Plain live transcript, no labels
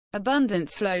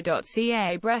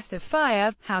Abundanceflow.ca Breath of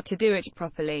Fire, how to do it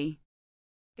properly.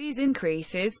 These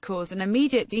increases cause an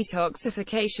immediate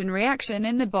detoxification reaction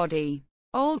in the body.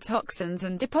 Old toxins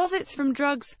and deposits from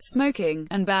drugs, smoking,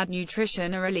 and bad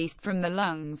nutrition are released from the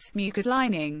lungs, mucous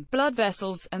lining, blood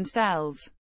vessels, and cells.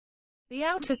 The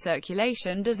outer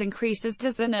circulation does increase, as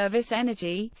does the nervous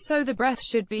energy, so the breath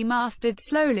should be mastered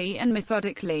slowly and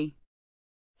methodically.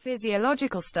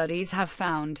 Physiological studies have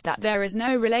found that there is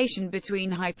no relation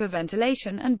between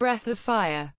hyperventilation and breath of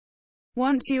fire.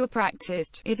 Once you are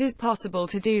practiced, it is possible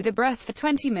to do the breath for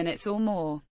 20 minutes or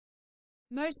more.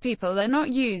 Most people are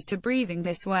not used to breathing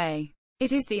this way.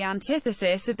 It is the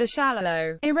antithesis of the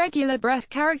shallow, irregular breath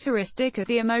characteristic of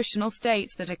the emotional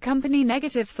states that accompany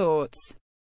negative thoughts.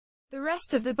 The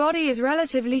rest of the body is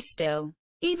relatively still.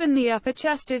 Even the upper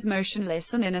chest is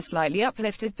motionless and in a slightly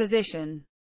uplifted position.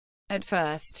 At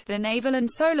first, the navel and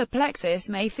solar plexus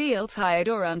may feel tired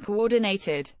or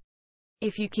uncoordinated.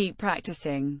 If you keep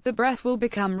practicing, the breath will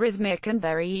become rhythmic and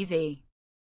very easy.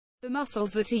 The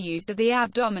muscles that are used are the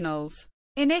abdominals.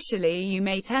 Initially, you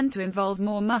may tend to involve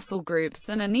more muscle groups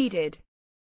than are needed.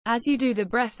 As you do the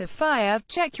breath of fire,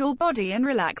 check your body and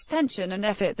relax tension and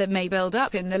effort that may build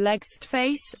up in the legs,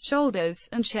 face, shoulders,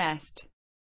 and chest.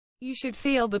 You should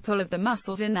feel the pull of the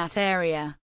muscles in that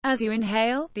area. As you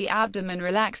inhale, the abdomen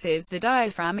relaxes, the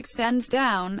diaphragm extends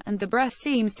down, and the breath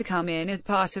seems to come in as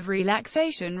part of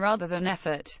relaxation rather than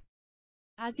effort.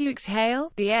 As you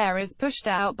exhale, the air is pushed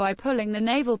out by pulling the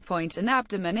navel point and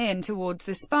abdomen in towards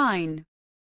the spine.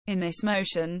 In this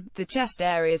motion, the chest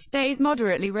area stays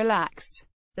moderately relaxed.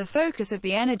 The focus of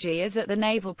the energy is at the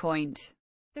navel point.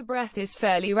 The breath is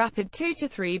fairly rapid, 2 to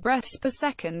 3 breaths per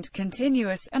second,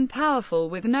 continuous and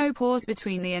powerful with no pause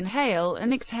between the inhale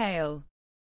and exhale.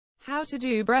 How to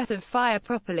do breath of fire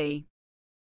properly.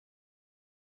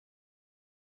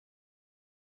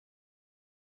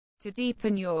 To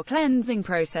deepen your cleansing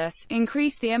process,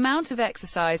 increase the amount of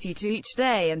exercise you do each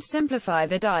day and simplify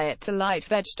the diet to light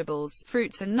vegetables,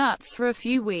 fruits and nuts for a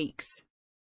few weeks.